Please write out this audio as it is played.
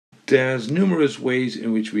There's numerous ways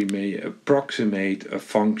in which we may approximate a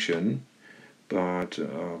function, but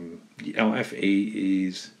the LFA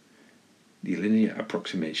is the linear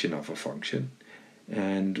approximation of a function.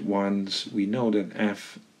 And once we know that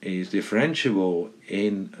f is differentiable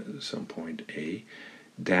in some point a,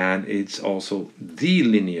 then it's also the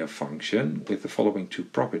linear function with the following two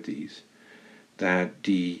properties: that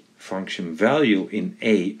the function value in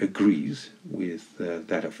a agrees with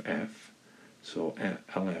that of f. So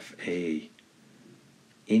LFA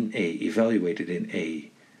in a, evaluated in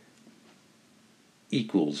a,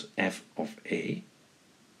 equals f of a.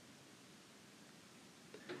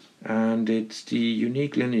 And it's the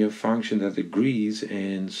unique linear function that agrees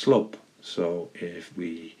in slope. So if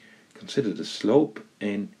we consider the slope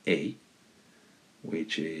in a,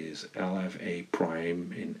 which is LFA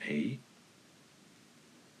prime in a,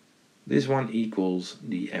 this one equals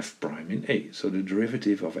the f prime in a, so the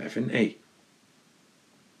derivative of f in a.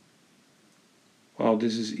 Well,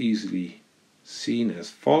 this is easily seen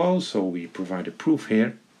as follows, so we provide a proof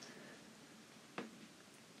here.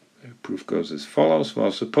 The proof goes as follows.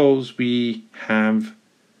 Well, suppose we have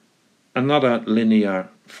another linear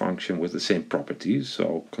function with the same properties,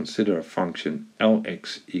 so consider a function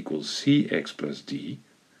Lx equals cx plus d,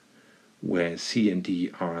 where c and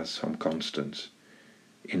d are some constants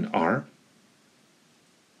in R.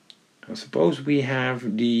 Now suppose we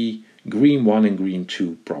have the green 1 and green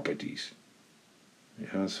 2 properties.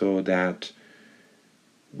 So that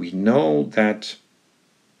we know that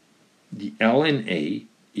the L in A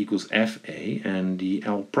equals fa and the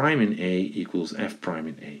L prime in A equals f prime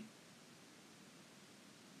in A.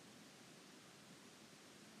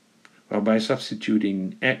 Well, by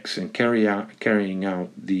substituting x and carrying out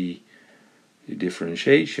the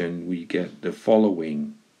differentiation, we get the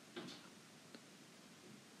following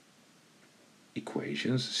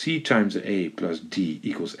equations: c times a plus d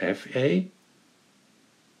equals fa.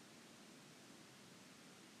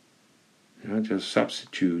 Just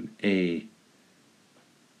substitute a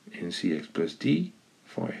in cx plus d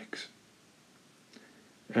for x.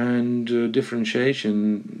 And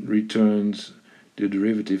differentiation returns the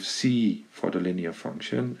derivative c for the linear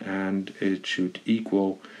function, and it should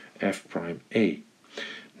equal f prime a.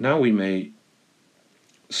 Now we may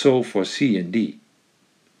solve for c and d,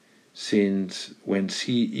 since when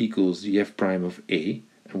c equals the f prime of a,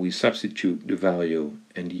 and we substitute the value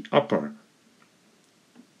in the upper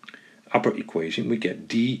equation, we get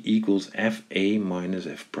d equals fa minus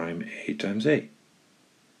f prime a times a.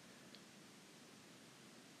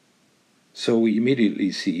 So we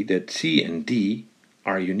immediately see that c and d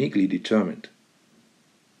are uniquely determined.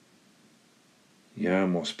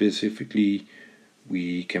 More specifically,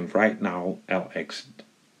 we can write now Lx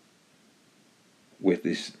with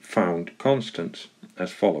this found constant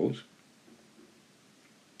as follows.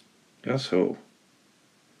 So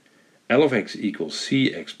L of x equals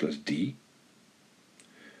cx plus d.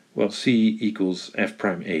 Well, c equals f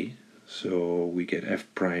prime a, so we get f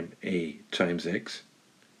prime a times x,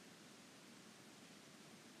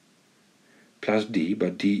 plus d,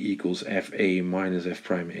 but d equals fa minus f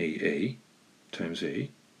prime a times a.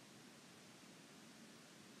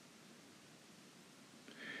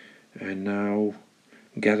 And now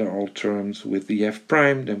gather all terms with the f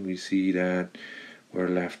prime, then we see that we're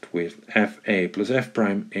left with fa plus f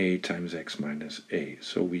prime a times x minus a.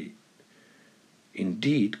 So we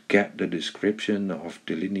indeed get the description of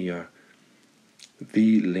the linear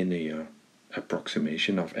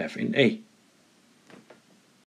approximation of f in a.